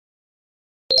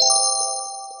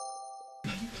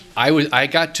I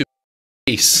got to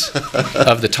face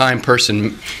of the Time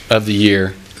Person of the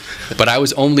Year, but I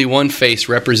was only one face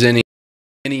representing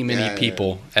many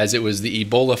people, as it was the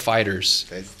Ebola fighters,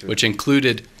 which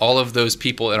included all of those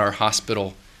people in our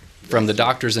hospital, from the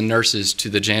doctors and nurses to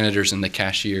the janitors and the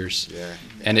cashiers.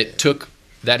 And it took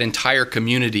that entire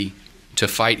community to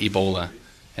fight Ebola,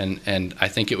 and I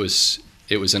think it was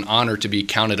an honor to be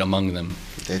counted among them.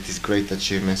 That is great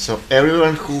achievement. So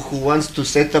everyone who wants to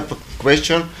set up a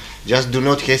question, just do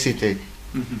not hesitate.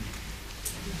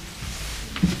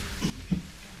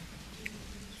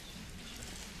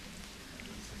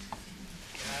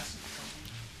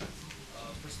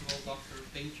 First of all, Doctor,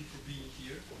 thank you for being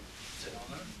here. It's an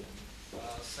honor.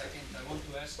 Second, I want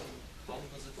to ask you, how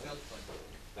does it feel like?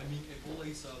 I mean, Ebola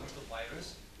is a lethal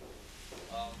virus.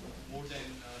 More than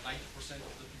 90%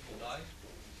 of the people die.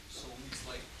 So it's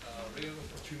like a rare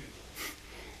opportunity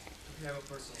to have a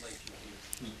person like you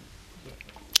here.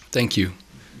 Thank you.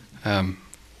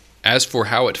 As for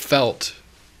how it felt,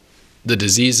 the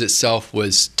disease itself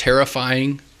was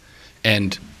terrifying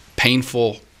and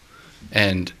painful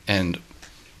and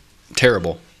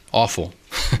terrible, awful.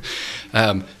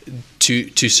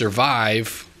 To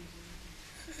survive,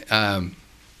 there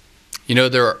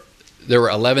were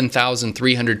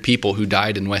 11,300 people who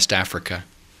died in West Africa.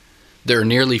 There are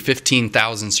nearly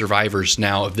 15,000 survivors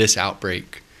now of this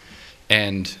outbreak.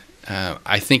 And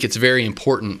I think it's very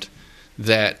important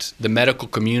that the medical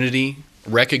community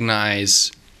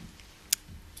recognize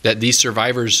that these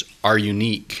survivors are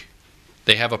unique.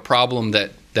 They have a problem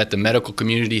that the medical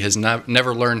community has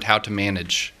never learned how to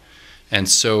manage. And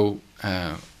so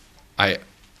I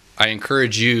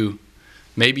encourage you,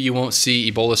 maybe you won't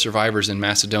see Ebola survivors in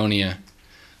Macedonia,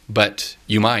 but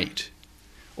you might.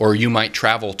 Or you might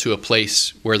travel to a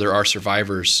place where there are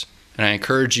survivors. And I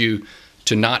encourage you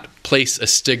to not place a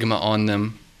stigma on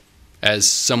them as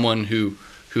someone who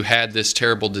had this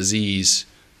terrible disease,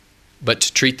 but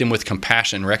to treat them with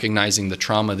compassion, recognizing the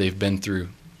trauma they've been through.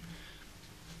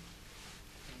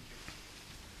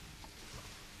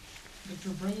 Dr.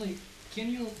 Brantly,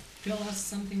 can you tell us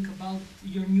something about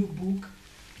your new book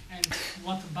and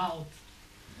what about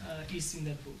is in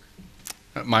that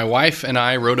book? My wife and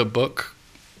I wrote a book.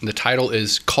 The title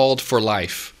is Called for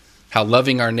Life: How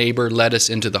Loving Our Neighbor Led Us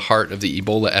into the Heart of the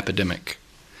Ebola Epidemic.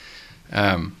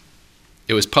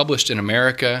 It was published in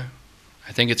America.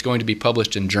 I think it's going to be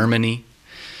published in Germany.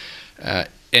 And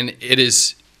it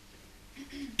is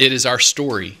our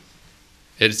story.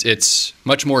 It's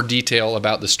much more detail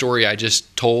about the story I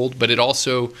just told, but it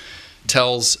also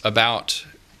tells about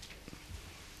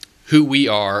who we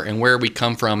are and where we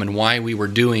come from and why we were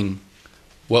doing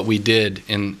what we did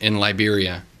in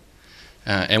Liberia.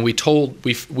 And we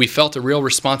felt a real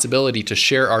responsibility to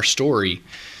share our story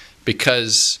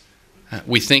because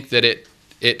we think that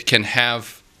it can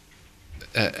have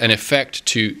an effect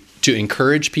to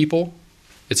encourage people.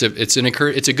 It's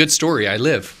a good story. I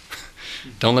live.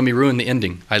 Don't let me ruin the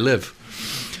ending. I live.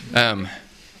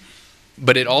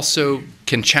 But it also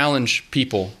can challenge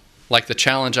people, like the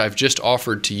challenge I've just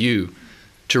offered to you,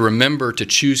 to remember to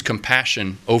choose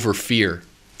compassion over fear.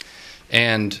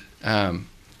 And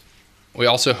we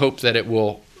also hope that it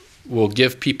will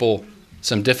give people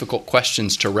some difficult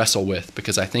questions to wrestle with,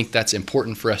 because I think that's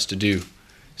important for us to do,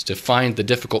 is to find the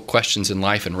difficult questions in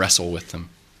life and wrestle with them.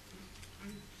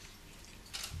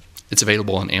 It's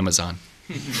available on Amazon.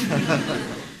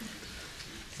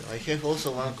 So I have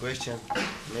also one question,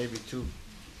 maybe two.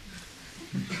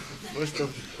 First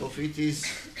of it is,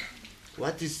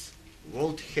 what is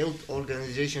World Health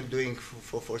Organization doing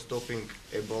for stopping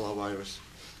Ebola virus?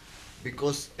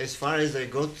 Because as far as I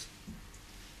got,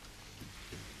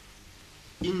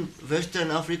 in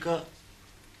Western Africa,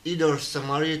 either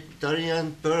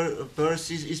Samaritan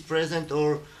Purse is present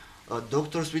or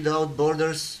Doctors Without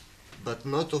Borders, but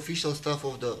not official staff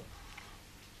of the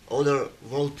other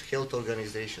World Health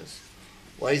Organizations.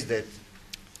 Why is that?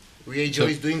 WHO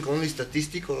is doing only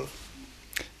statistics, or?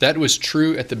 That was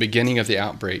true at the beginning of the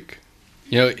outbreak.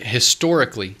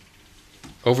 Historically,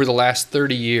 over the last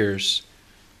 30 years,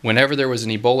 whenever there was an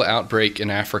Ebola outbreak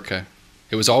in Africa,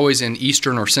 it was always in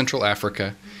Eastern or Central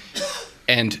Africa,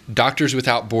 and Doctors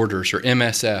Without Borders, or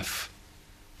MSF,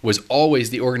 was always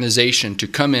the organization to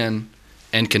come in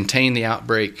and contain the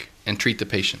outbreak and treat the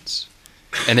patients.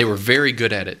 And they were very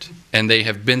good at it. And they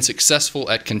have been successful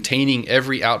at containing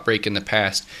every outbreak in the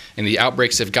past. And the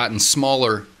outbreaks have gotten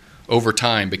smaller over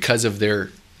time because of their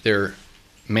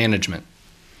management.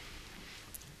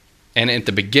 And at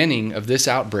the beginning of this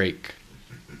outbreak,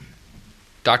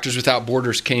 Doctors Without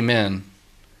Borders came in,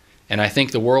 and I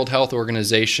think the World Health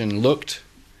Organization looked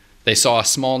They saw a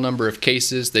small number of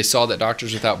cases. They saw that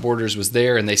Doctors Without Borders was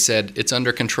there, and they said, it's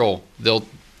under control. They'll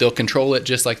control it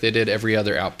just like they did every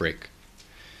other outbreak.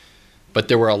 But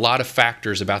there were a lot of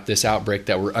factors about this outbreak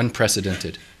that were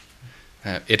unprecedented.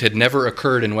 It had never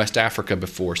occurred in West Africa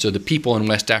before, so the people in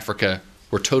West Africa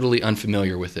were totally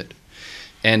unfamiliar with it.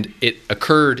 And it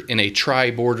occurred in a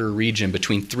tri-border region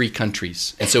between 3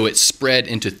 countries. And so it spread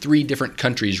into 3 different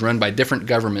countries run by different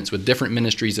governments with different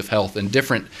ministries of health and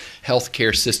different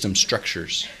healthcare system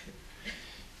structures.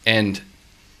 And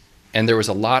there was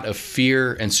a lot of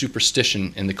fear and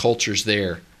superstition in the cultures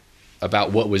there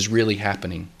about what was really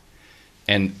happening.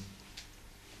 And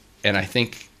I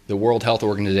think the World Health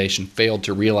Organization failed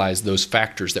to realize those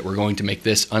factors that were going to make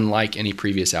this unlike any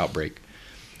previous outbreak.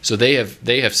 So they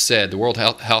have said, the World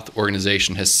Health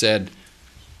Organization has said,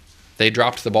 they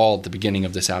dropped the ball at the beginning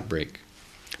of this outbreak.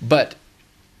 But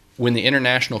when the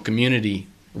international community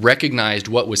recognized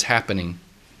what was happening,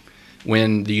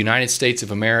 when the United States of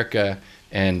America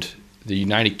and the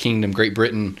United Kingdom, Great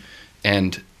Britain,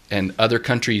 and other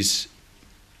countries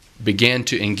began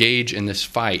to engage in this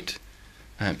fight,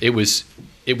 it was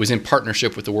in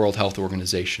partnership with the World Health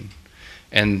Organization.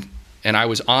 And I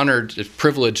was honored,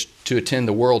 privileged to attend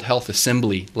the World Health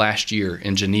Assembly last year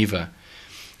in Geneva.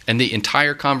 And the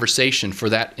entire conversation for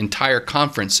that entire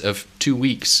conference of 2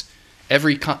 weeks,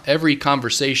 every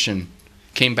conversation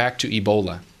came back to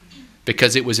Ebola,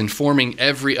 because it was informing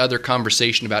every other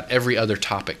conversation about every other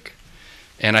topic.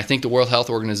 And I think the World Health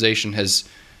Organization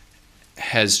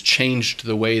has changed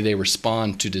the way they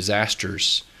respond to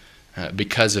disasters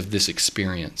because of this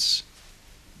experience.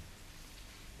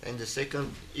 And the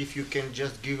second, if you can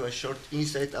just give a short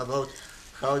insight about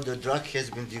how the drug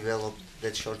has been developed,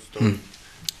 that short story.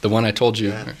 The one I told you.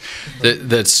 Yeah.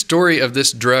 The story of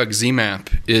this drug, ZMapp,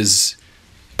 is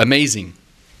amazing.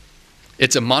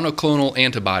 It's a monoclonal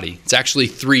antibody. It's actually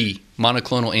 3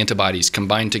 monoclonal antibodies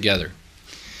combined together.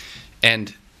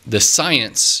 And the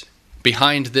science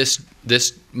behind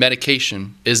this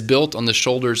medication is built on the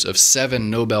shoulders of 7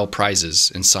 Nobel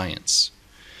Prizes in science.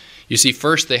 You see,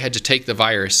 first they had to take the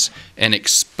virus and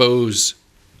expose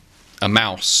a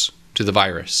mouse to the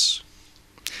virus.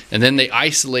 And then they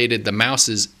isolated the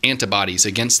mouse's antibodies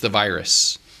against the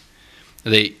virus.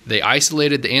 They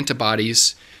isolated the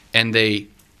antibodies, and they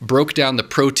broke down the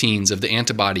proteins of the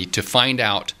antibody to find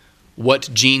out what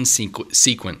gene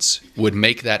sequence would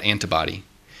make that antibody.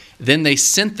 Then they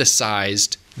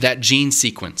synthesized that gene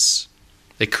sequence.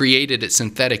 They created it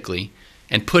synthetically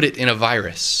and put it in a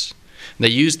virus. They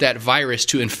used that virus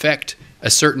to infect a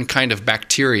certain kind of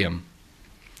bacterium.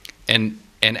 And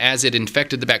as it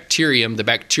infected the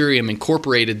bacterium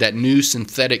incorporated that new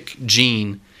synthetic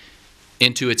gene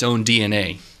into its own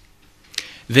DNA.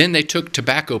 Then they took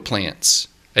tobacco plants,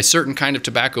 a certain kind of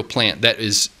tobacco plant that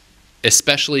is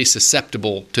especially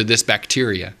susceptible to this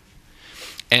bacteria.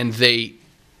 And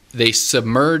they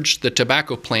submerged the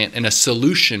tobacco plant in a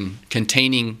solution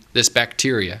containing this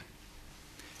bacteria.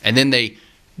 And then they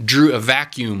drew a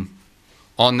vacuum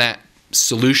on that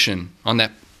solution,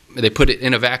 they put it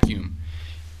in a vacuum,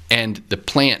 and the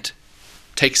plant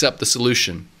takes up the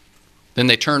solution. Then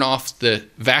they turn off the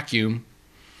vacuum,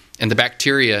 and the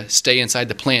bacteria stay inside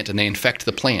the plant, and they infect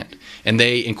the plant. And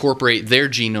they incorporate their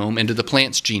genome into the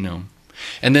plant's genome.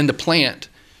 And then the plant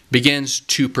begins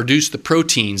to produce the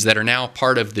proteins that are now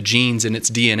part of the genes in its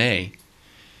DNA.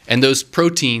 And those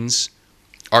proteins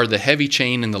are the heavy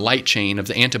chain and the light chain of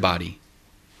the antibody.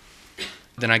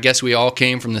 Then I guess we all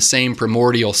came from the same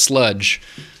primordial sludge,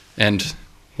 and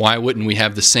why wouldn't we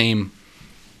have the same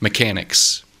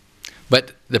mechanics?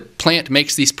 But the plant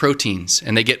makes these proteins,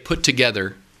 and they get put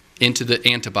together into the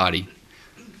antibody.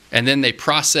 And then they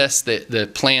process the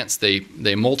plants,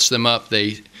 they mulch them up,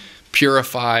 they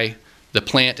purify the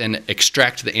plant and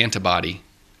extract the antibody.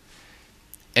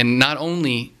 And not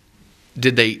only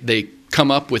did they come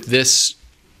up with this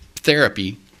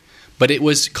therapy, but it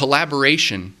was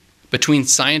collaboration between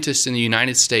scientists in the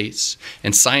United States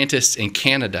and scientists in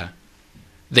Canada.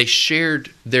 They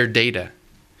shared their data.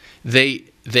 They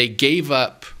gave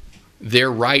up their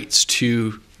rights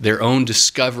to their own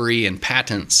discovery and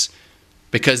patents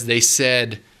because they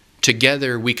said,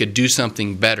 together we could do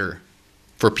something better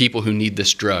for people who need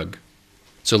this drug.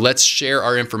 So let's share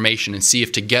our information and see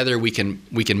if together we can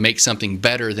make something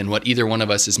better than what either one of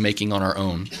us is making on our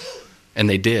own. And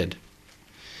they did.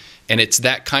 And it's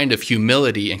that kind of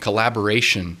humility and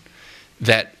collaboration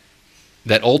that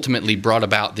ultimately brought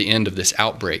about the end of this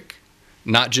outbreak.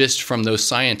 Not just from those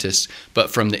scientists, but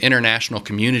from the international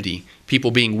community, people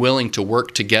being willing to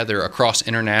work together across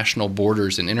international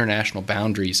borders and international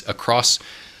boundaries, across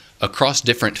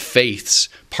different faiths,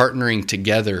 partnering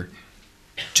together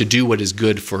to do what is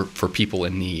good for people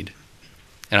in need.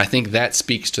 And I think that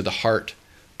speaks to the heart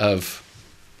of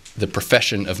the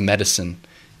profession of medicine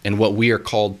and what we are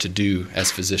called to do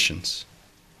as physicians.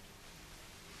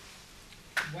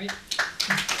 Wait.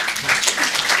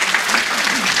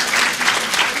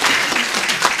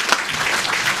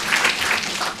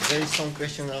 There is some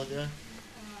question out there.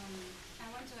 I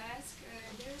want to ask,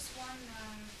 there's one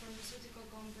pharmaceutical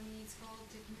company, it's called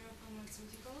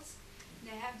Pharmaceuticals.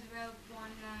 They have developed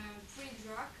one free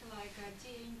drug like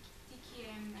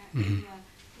TKM.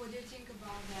 What do you think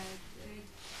about that?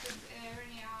 Could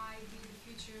RNAi be the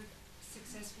future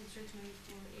successful treatment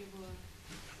for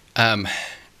Ebola?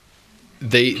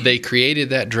 They created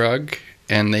that drug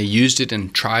and they used it in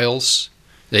trials.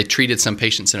 They treated some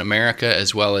patients in America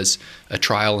as well as a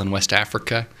trial in West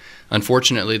Africa.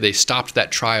 Unfortunately, they stopped that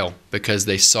trial because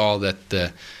they saw that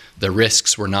the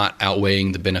risks were not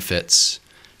outweighing the benefits.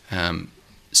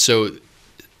 So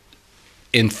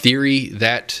in theory,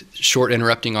 that short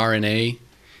interrupting RNA,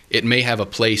 it may have a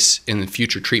place in the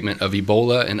future treatment of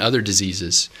Ebola and other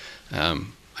diseases.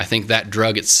 I think that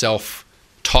drug itself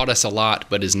taught us a lot,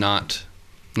 but is not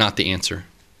the answer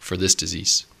for this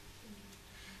disease.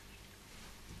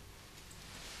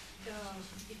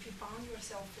 If you found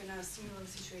yourself in a similar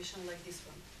situation like this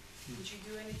one, would you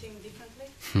do anything differently?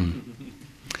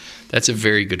 That's a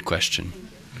very good question.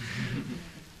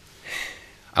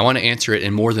 I want to answer it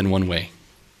in more than one way.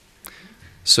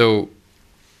 So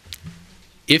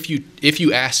if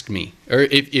you asked me, or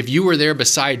if you were there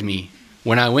beside me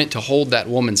when I went to hold that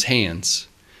woman's hands,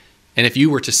 and if you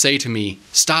were to say to me,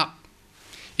 stop,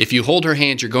 if you hold her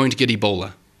hand, you're going to get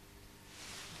Ebola,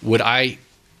 would I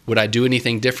do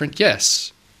anything different?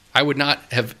 Yes. I would not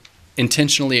have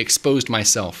intentionally exposed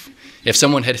myself. If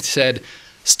someone had said,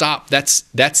 stop, that's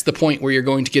the point where you're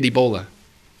going to get Ebola,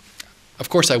 of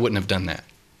course I wouldn't have done that.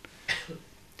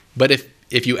 But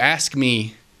if you ask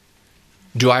me,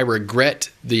 do I regret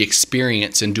the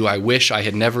experience and do I wish I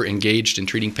had never engaged in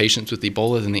treating patients with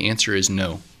Ebola, then the answer is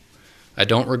no. I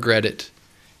don't regret it,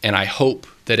 and I hope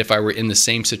that if I were in the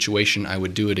same situation, I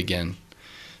would do it again.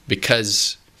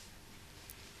 Because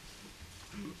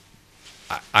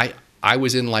I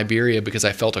was in Liberia because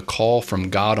I felt a call from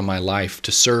God on my life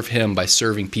to serve Him by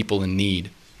serving people in need.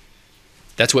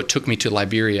 That's what took me to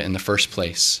Liberia in the first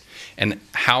place. And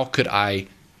how could I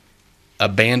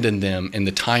abandon them in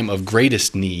the time of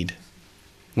greatest need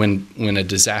when a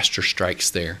disaster strikes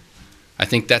there? I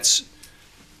think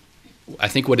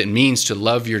what it means to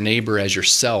love your neighbor as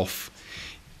yourself.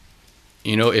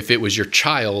 You know, if it was your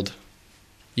child,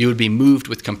 you would be moved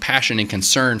with compassion and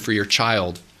concern for your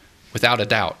child, without a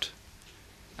doubt.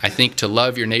 I think to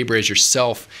love your neighbor as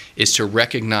yourself is to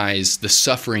recognize the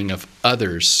suffering of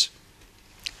others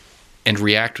and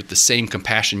react with the same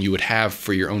compassion you would have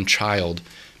for your own child,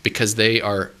 because they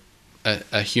are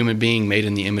a human being made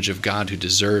in the image of God who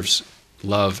deserves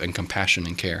love and compassion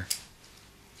and care.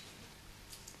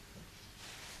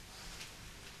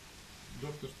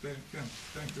 Dr. Kent,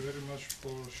 thank you very much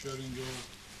for sharing your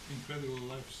incredible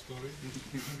life story.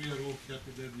 We are all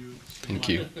happy that you Thank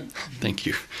you. Thank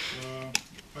you.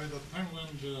 By the time when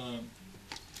the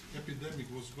epidemic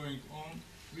was going on,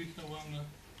 we have one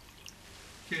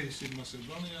case in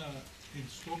Macedonia, in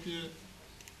Skopje,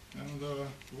 and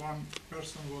one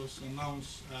person was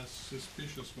announced as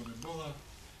suspicious for Ebola.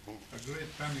 A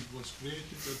great panic was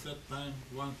created at that time.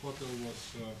 One hotel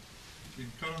was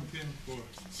in quarantine for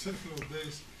several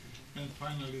days, and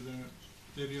finally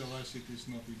they realized it is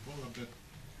not Ebola, but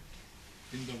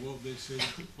in the world they say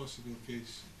possible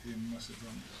case in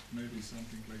Macedonia, maybe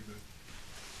something like that.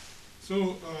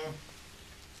 So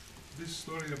this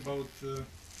story about the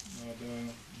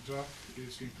drug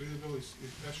is incredible.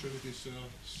 Actually it is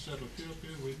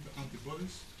serotherapy with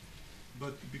antibodies,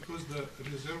 but because the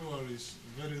reservoir is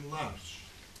very large,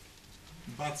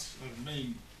 bats are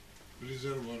main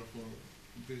reservoir for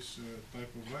this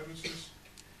type of viruses,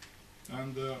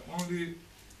 and only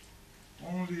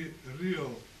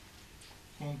real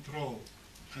control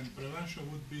and prevention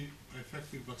would be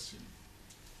effective vaccine.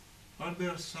 Are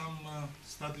there some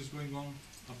studies going on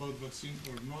about vaccine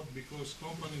or not? Because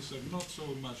companies are not so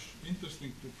much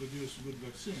interested to produce good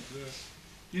vaccines.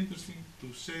 They're interested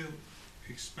to sell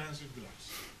expensive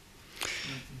drugs.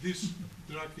 And this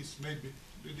drug is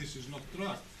this is not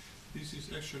drug. This is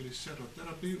actually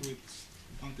serotherapy with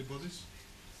antibodies.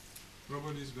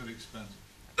 Probably is very expensive.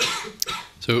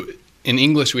 So in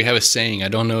English we have a saying, I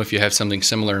don't know if you have something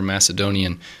similar in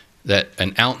Macedonian, that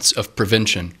an ounce of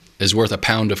prevention is worth a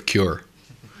pound of cure.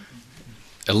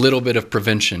 A little bit of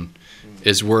prevention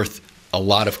is worth a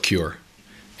lot of cure.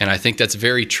 And I think that's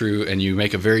very true, and you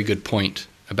make a very good point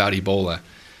about Ebola,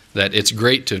 that it's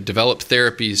great to develop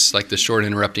therapies like the short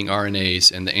interrupting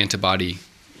RNAs and the antibody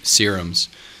serums,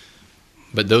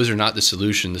 but those are not the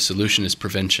solution. The solution is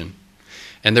prevention.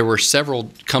 And there were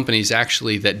several companies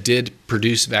actually that did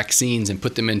produce vaccines and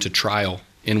put them into trial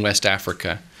in West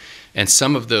Africa. And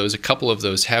some of those, a couple of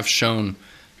those, have shown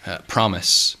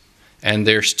promise. And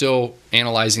they're still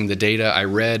analyzing the data. I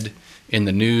read in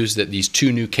the news that these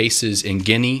 2 new cases in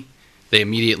Guinea, they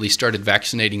immediately started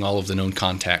vaccinating all of the known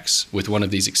contacts with one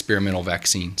of these experimental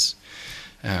vaccines.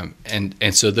 And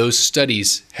so those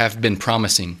studies have been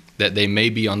promising that they may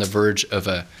be on the verge of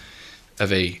a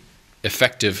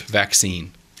effective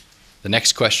vaccine. The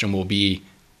next question will be,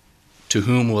 to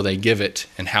whom will they give it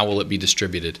and how will it be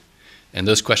distributed? And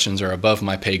those questions are above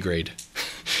my pay grade.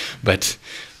 But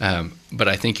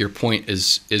I think your point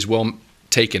is well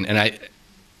taken. And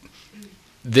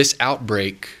this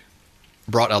outbreak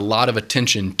brought a lot of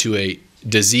attention to a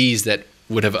disease that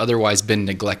would have otherwise been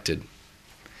neglected.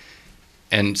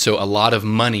 And so a lot of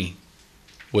money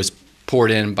was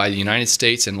poured in by the United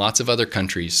States and lots of other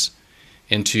countries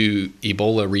into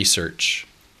Ebola research.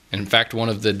 And in fact, one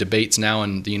of the debates now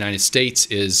in the United States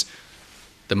is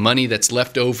the money that's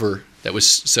left over that was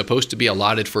supposed to be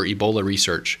allotted for Ebola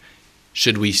research.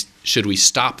 Should we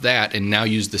stop that and now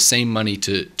use the same money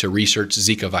to research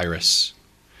Zika virus?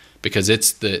 Because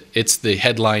it's the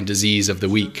headline disease of the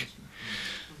week.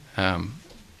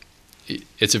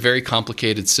 It's a very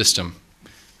complicated system.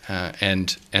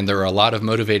 And there are a lot of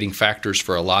motivating factors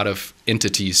for a lot of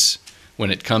entities when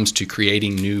it comes to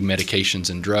creating new medications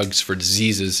and drugs for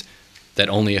diseases that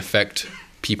only affect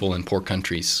people in poor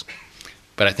countries.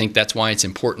 But I think that's why it's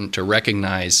important to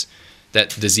recognize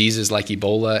that diseases like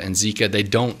Ebola and Zika, they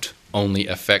don't only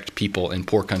affect people in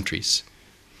poor countries.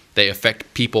 They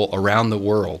affect people around the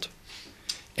world.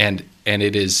 And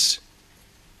it is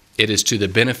to the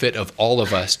benefit of all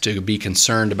of us to be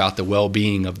concerned about the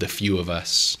well-being of the few of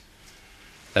us.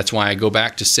 That's why I go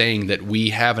back to saying that we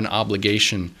have an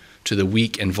obligation to the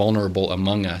weak and vulnerable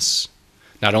among us.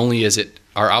 Not only is it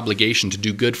our obligation to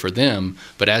do good for them,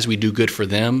 but as we do good for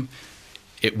them,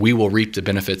 we will reap the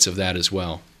benefits of that as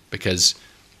well, because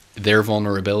their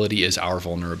vulnerability is our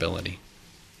vulnerability.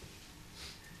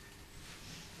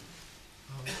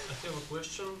 I have a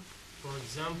question. For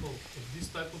example, if this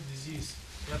type of disease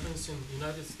happens in the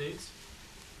United States,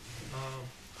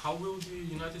 how will the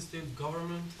United States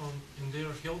government in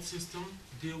their health system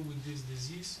deal with this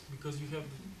disease? Because you have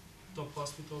top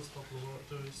hospitals, top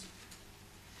laboratories.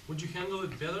 Would you handle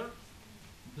it better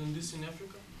than this in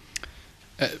Africa?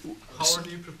 How are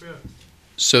you prepared?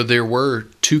 So there were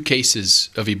 2 cases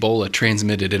of Ebola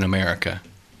transmitted in America.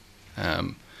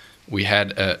 We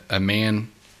had a man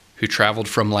who traveled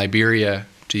from Liberia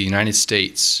to the United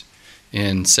States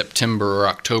in September or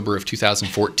October of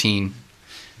 2014,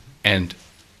 and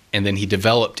then he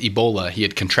developed Ebola. He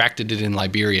had contracted it in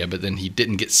Liberia, but then he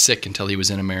didn't get sick until he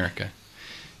was in America.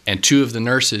 And 2 of the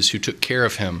nurses who took care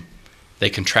of him,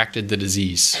 they contracted the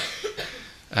disease.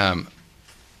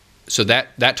 So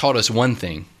that taught us one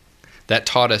thing. That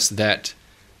taught us that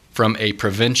from a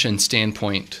prevention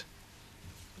standpoint,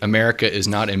 America is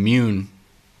not immune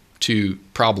to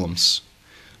problems.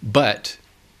 But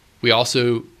we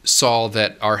also saw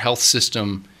that our health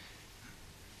system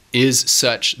is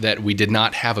such that we did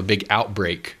not have a big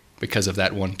outbreak because of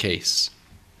that one case.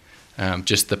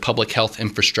 Just the public health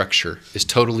infrastructure is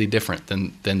totally different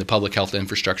than the public health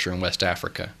infrastructure in West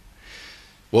Africa.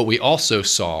 What we also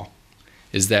saw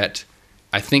is that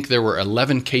I think there were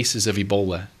 11 cases of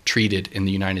Ebola treated in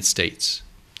the United States.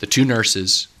 The 2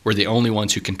 nurses were the only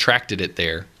ones who contracted it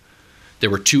there. There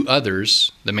were 2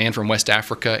 others, the man from West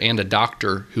Africa and a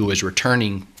doctor who was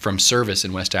returning from service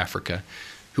in West Africa,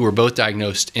 who were both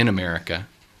diagnosed in America.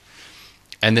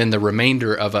 And then the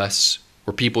remainder of us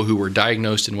were people who were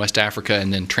diagnosed in West Africa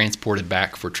and then transported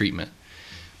back for treatment.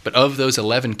 But of those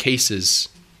 11 cases,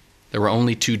 there were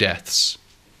only 2 deaths.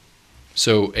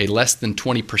 So a less than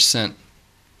 20%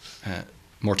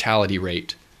 mortality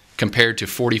rate compared to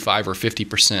 45 or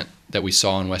 50% that we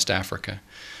saw in West Africa.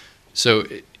 So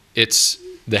it's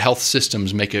the health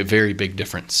systems make a very big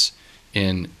difference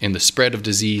in the spread of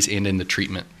disease and in the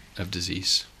treatment of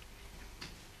disease.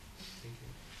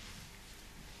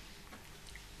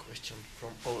 Question from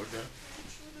over there.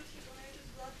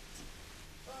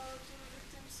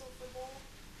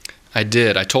 I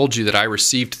did. I told you that I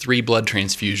received 3 blood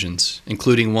transfusions,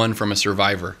 including one from a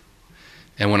survivor.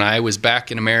 And when I was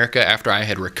back in America after I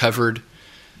had recovered,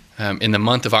 in the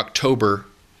month of October,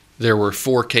 there were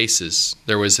 4 cases.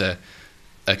 There was a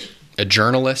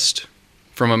journalist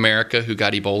from America who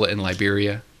got Ebola in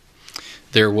Liberia.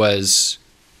 There was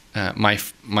my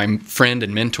friend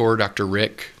and mentor, Dr.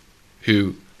 Rick,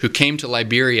 who came to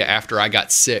Liberia after I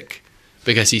got sick,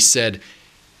 because he said,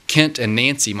 Kent and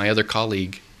Nancy, my other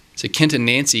colleague, said Kent and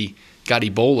Nancy got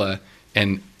Ebola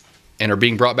and are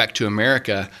being brought back to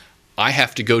America. I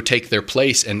have to go take their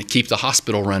place and keep the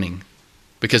hospital running,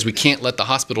 because we can't let the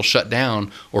hospital shut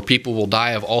down or people will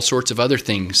die of all sorts of other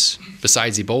things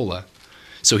besides Ebola.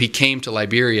 So he came to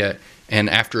Liberia, and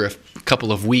after a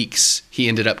couple of weeks, he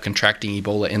ended up contracting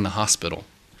Ebola in the hospital.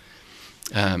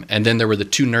 And then there were the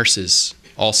 2 nurses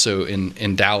also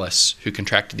in Dallas who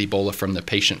contracted Ebola from the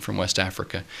patient from West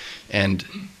Africa. And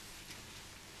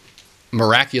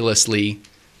miraculously,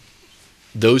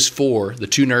 those 4, the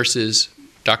 2 nurses,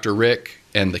 Dr. Rick,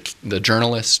 and the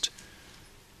journalist,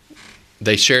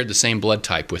 they shared the same blood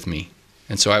type with me.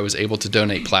 And so I was able to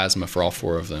donate plasma for all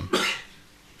 4 of them.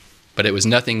 But it was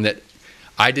nothing that,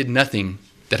 I did nothing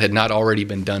that had not already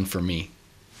been done for me.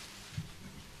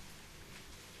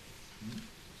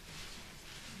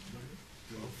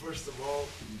 Well, first of all,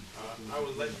 I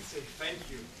would like to say thank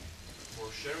you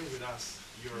for sharing with us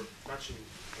your touching,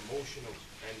 emotional,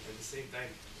 and at the same time,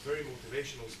 very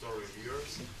motivational story of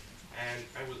yours. And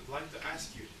I would like to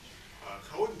ask you,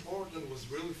 how important was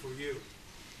really for you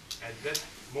at that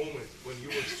moment when you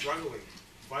were struggling,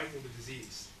 fighting the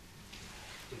disease,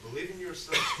 to believe in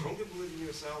yourself, strongly believe in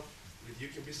yourself, that you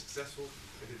can be successful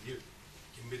and that you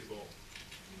can beat the ball?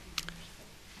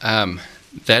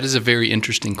 That is a very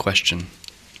interesting question,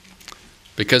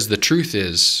 because the truth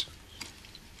is,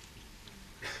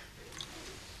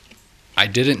 I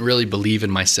didn't really believe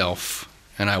in myself,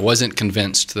 and I wasn't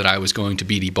convinced that I was going to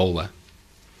beat Ebola.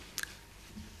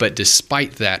 But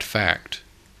despite that fact,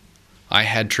 I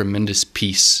had tremendous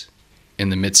peace in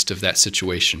the midst of that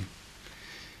situation.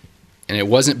 And it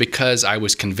wasn't because I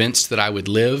was convinced that I would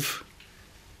live.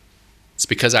 It's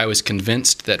because I was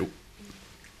convinced that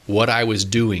what I was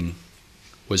doing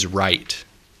was right.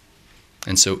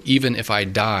 And so even if I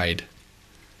died,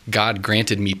 God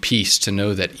granted me peace to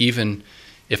know that even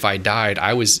if I died,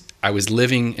 I was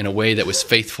living in a way that was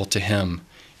faithful to Him.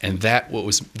 And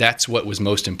that's what was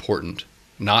most important,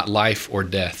 not life or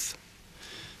death.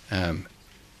 And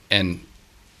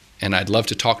I'd love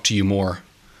to talk to you more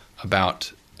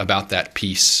about that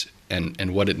peace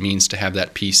and what it means to have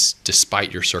that peace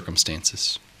despite your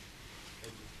circumstances.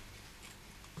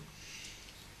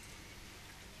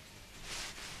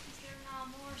 Is there now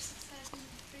more success in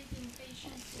treating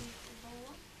patients with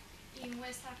Ebola in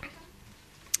West Africa?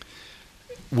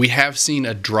 We have seen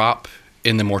a drop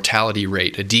in the mortality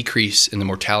rate, a decrease in the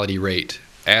mortality rate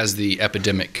as the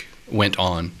epidemic went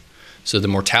on. So the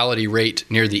mortality rate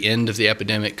near the end of the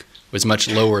epidemic was much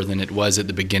lower than it was at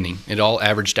the beginning. It all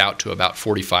averaged out to about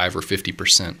 45 or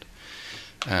 50%.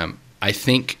 I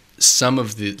think some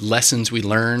of the lessons we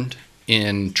learned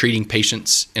in treating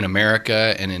patients in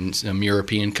America and in some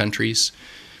European countries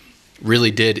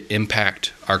really did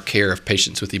impact our care of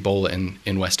patients with Ebola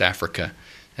in West Africa.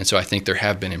 And so I think there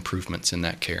have been improvements in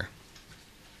that care.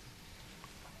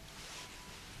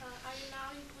 Are you now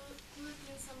included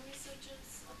in some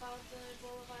researches about the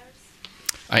Ebola virus?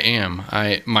 I am.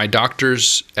 My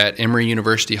doctors at Emory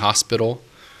University Hospital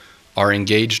are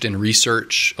engaged in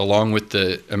research along with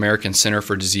the American Center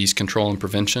for Disease Control and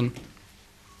Prevention.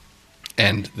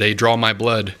 And they draw my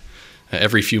blood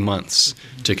every few months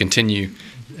to continue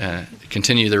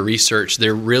their research.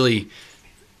 They're really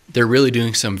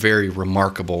doing some very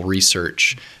remarkable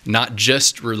research, not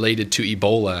just related to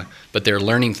Ebola, but they're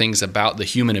learning things about the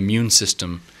human immune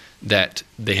system that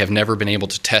they have never been able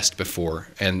to test before.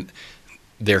 And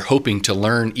they're hoping to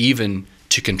learn even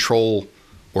to control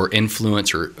or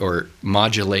influence or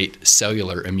modulate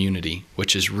cellular immunity,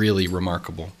 which is really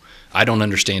remarkable. I don't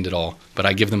understand it all, but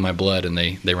I give them my blood and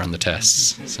they run the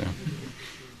tests. So. Do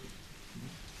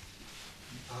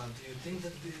you think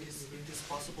that it is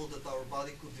possible that our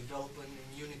body could develop an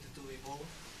immunity to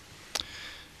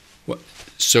Ebola?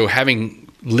 So having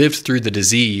lived through the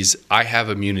disease, I have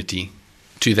immunity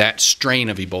to that strain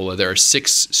of Ebola. There are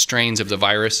 6 strains of the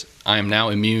virus. I am now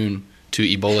immune to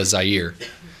Ebola Zaire.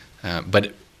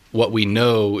 But what we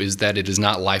know is that it is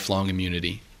not lifelong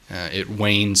immunity. It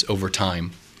wanes over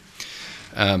time.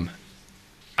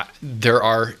 There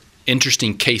are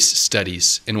interesting case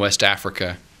studies in West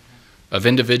Africa of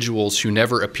individuals who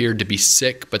never appeared to be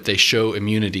sick, but they show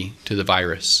immunity to the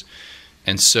virus.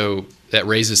 And so that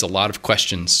raises a lot of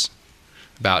questions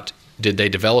about, did they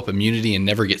develop immunity and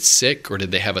never get sick, or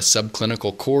did they have a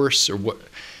subclinical course, or what?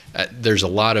 There's a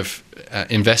lot of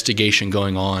investigation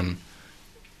going on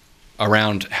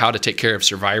around how to take care of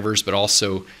survivors, but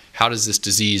also how does this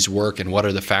disease work and what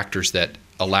are the factors that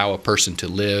allow a person to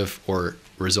live or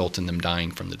result in them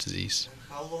dying from the disease. And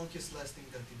how long is lasting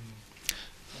that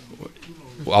immunity?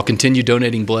 Well, I'll continue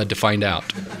donating blood to find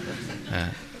out.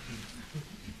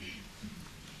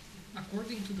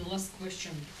 According to the last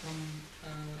question from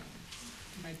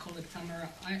my colleague Tamara,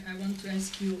 I want to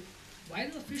ask you, why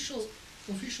do officials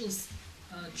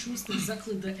choose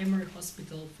exactly the Emory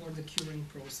Hospital for the curing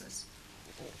process?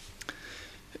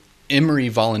 Emory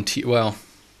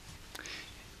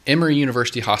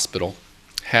University Hospital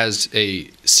has a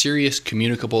Serious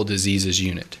Communicable Diseases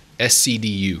Unit,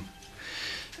 SCDU,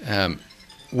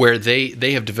 where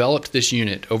they have developed this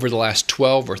unit over the last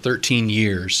 12 or 13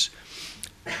 years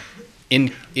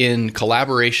in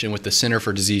collaboration with the Center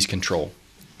for Disease Control,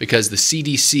 because the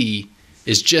CDC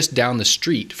is just down the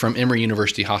street from Emory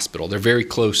University Hospital. They're very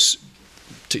close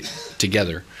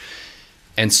together.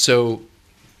 And so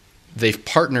they've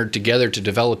partnered together to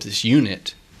develop this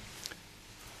unit,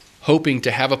 hoping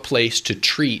to have a place to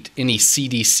treat any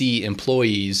CDC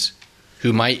employees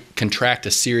who might contract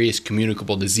a serious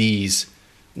communicable disease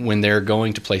when they're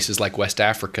going to places like West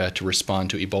Africa to respond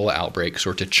to Ebola outbreaks,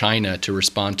 or to China to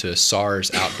respond to a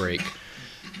SARS outbreak.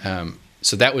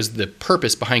 So that was the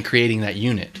purpose behind creating that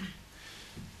unit.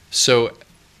 So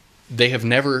they have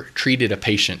never treated a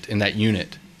patient in that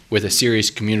unit with a serious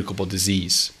communicable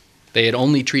disease. They had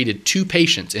only treated 2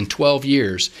 patients in 12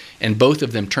 years, and both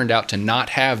of them turned out to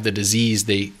not have the disease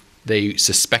they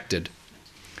suspected.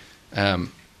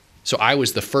 So I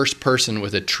was the first person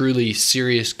with a truly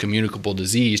serious communicable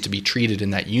disease to be treated in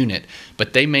that unit.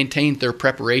 But they maintained their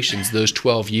preparations those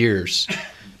 12 years,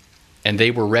 and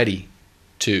they were ready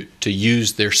to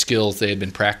use their skills they had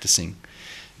been practicing.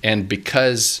 And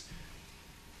because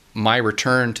my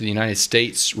return to the United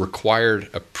States required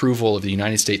approval of the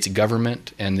United States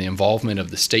government and the involvement of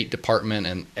the State Department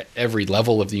and every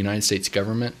level of the United States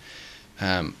government,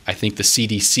 I think the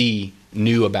CDC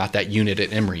knew about that unit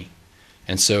at Emory.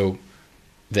 And so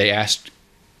they asked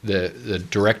the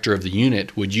director of the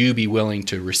unit, would you be willing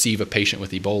to receive a patient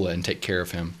with Ebola and take care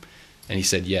of him? And he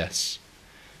said yes.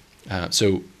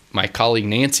 So my colleague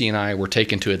Nancy and I were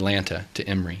taken to Atlanta, to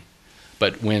Emory.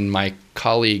 But when my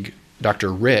colleague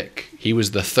Dr. Rick, he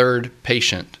was the 3rd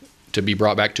patient to be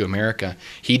brought back to America,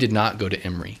 he did not go to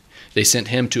Emory. They sent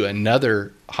him to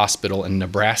another hospital in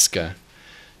Nebraska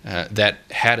that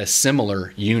had a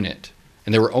similar unit.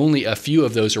 And there were only a few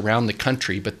of those around the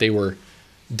country, but they were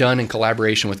done in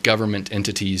collaboration with government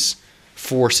entities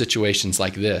for situations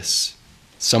like this.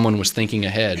 Someone was thinking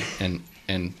ahead, and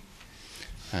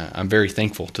I'm very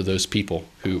thankful to those people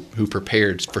who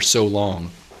prepared for so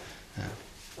long.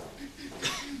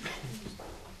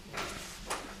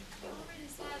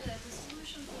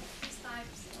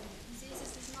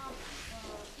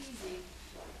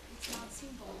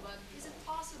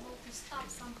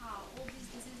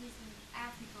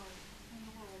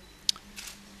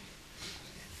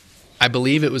 I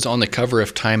believe it was on the cover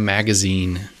of Time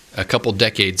magazine a couple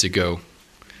decades ago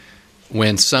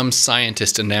when some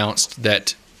scientist announced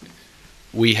that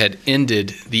we had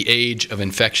ended the age of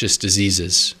infectious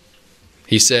diseases.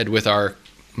 He said, with our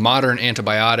modern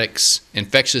antibiotics,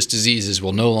 infectious diseases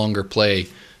will no longer play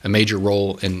a major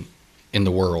role in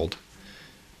the world.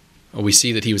 Well, we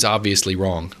see that he was obviously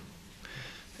wrong.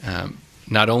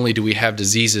 Not only do we have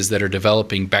diseases that are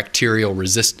developing bacterial or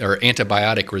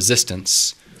antibiotic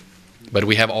resistance, but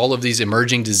we have all of these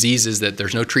emerging diseases that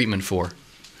there's no treatment for.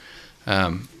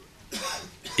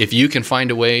 If you can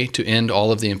find a way to end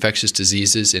all of the infectious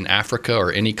diseases in Africa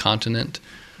or any continent,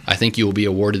 I think you will be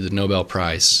awarded the Nobel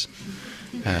Prize.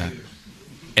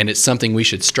 And it's something we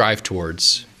should strive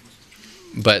towards.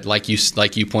 But like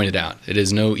you pointed out, it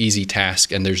is no easy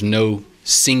task, and there's no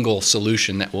single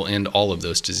solution that will end all of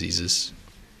those diseases.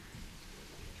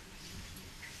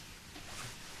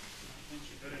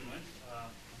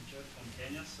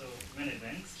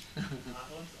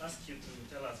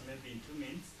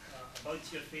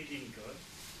 About your faith in God,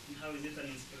 and how is it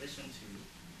an inspiration to you?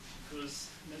 Because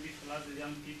maybe for us, the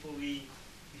young people, we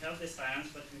have the science,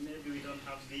 but maybe we don't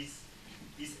have this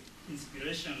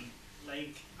inspiration.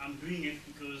 Like, I'm doing it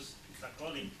because it's a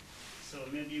calling. So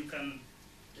maybe you can,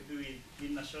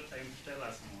 in a short time, tell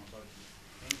us more about it.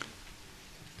 Thank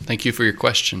you. Thank you for your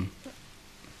question.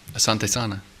 Asante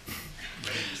sana.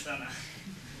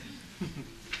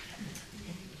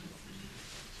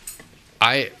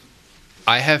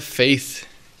 I have faith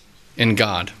in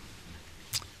God,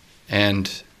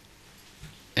 and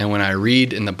when I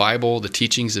read in the Bible the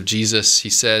teachings of Jesus, he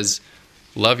says,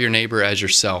 love your neighbor as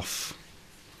yourself.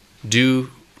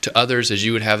 Do to others as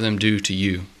you would have them do to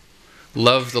you.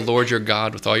 Love the Lord your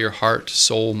God with all your heart,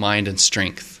 soul, mind, and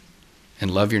strength,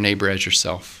 and love your neighbor as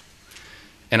yourself.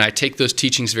 And I take those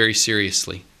teachings very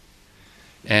seriously.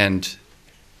 And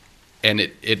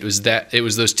it was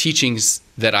those teachings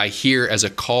that I hear as a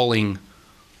calling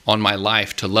on my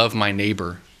life to love my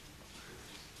neighbor.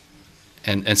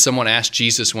 And someone asked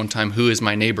Jesus one time, "Who is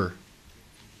my neighbor?"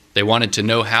 They wanted to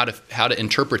know how to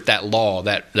interpret that law,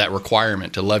 that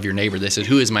requirement to love your neighbor. They said,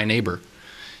 "Who is my neighbor?"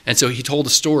 And so he told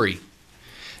a story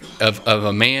of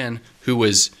a man who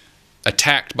was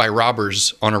attacked by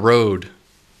robbers on a road,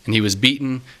 and he was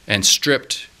beaten and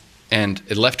stripped and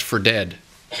left for dead.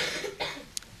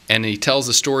 And he tells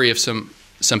the story of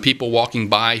some people walking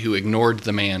by who ignored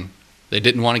the man. They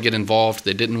didn't want to get involved.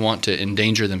 They didn't want to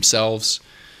endanger themselves.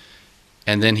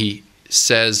 And then he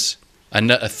says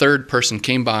a third person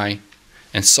came by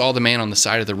and saw the man on the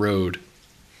side of the road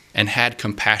and had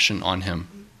compassion on him.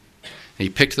 And he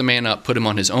picked the man up, put him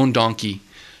on his own donkey,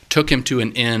 took him to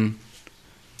an inn,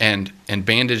 and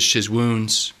bandaged his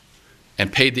wounds,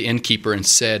 and paid the innkeeper and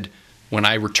said, "When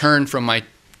I return from my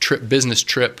business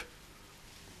trip,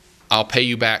 I'll pay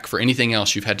you back for anything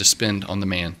else you've had to spend on the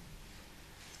man."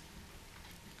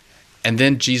 And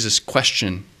then Jesus'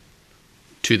 question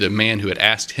to the man who had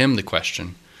asked him the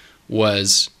question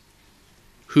was,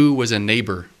 who was a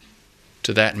neighbor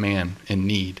to that man in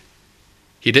need?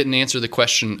 He didn't answer the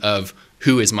question of,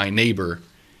 who is my neighbor?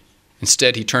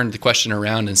 Instead, he turned the question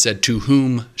around and said, to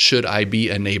whom should I be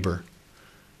a neighbor?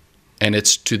 And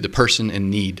it's to the person in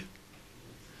need.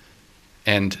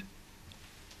 And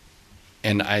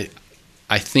I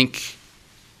think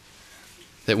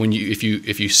that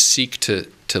if you seek to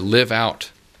live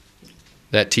out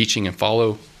that teaching and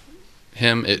follow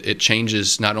him, it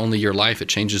changes not only your life, it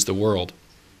changes the world.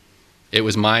 It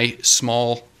was my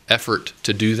small effort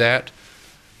to do that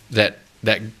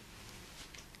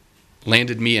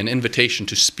landed me an invitation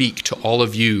to speak to all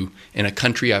of you in a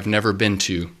country I've never been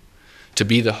to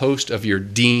be the host of your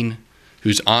dean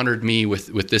who's honored me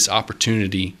with this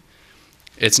opportunity.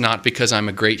 It's not because I'm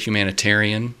a great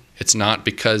humanitarian. It's not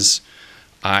because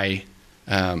I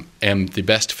am the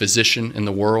best physician in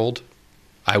the world.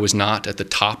 I was not at the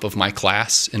top of my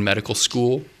class in medical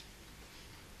school.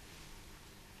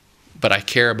 But I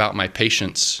care about my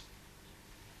patients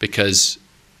because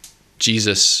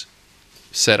Jesus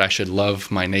said I should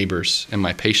love my neighbors, and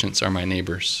my patients are my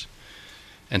neighbors.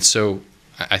 And so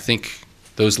I think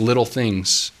those little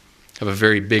things have a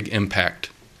very big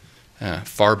impact,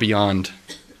 far beyond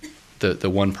the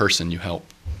one person you help.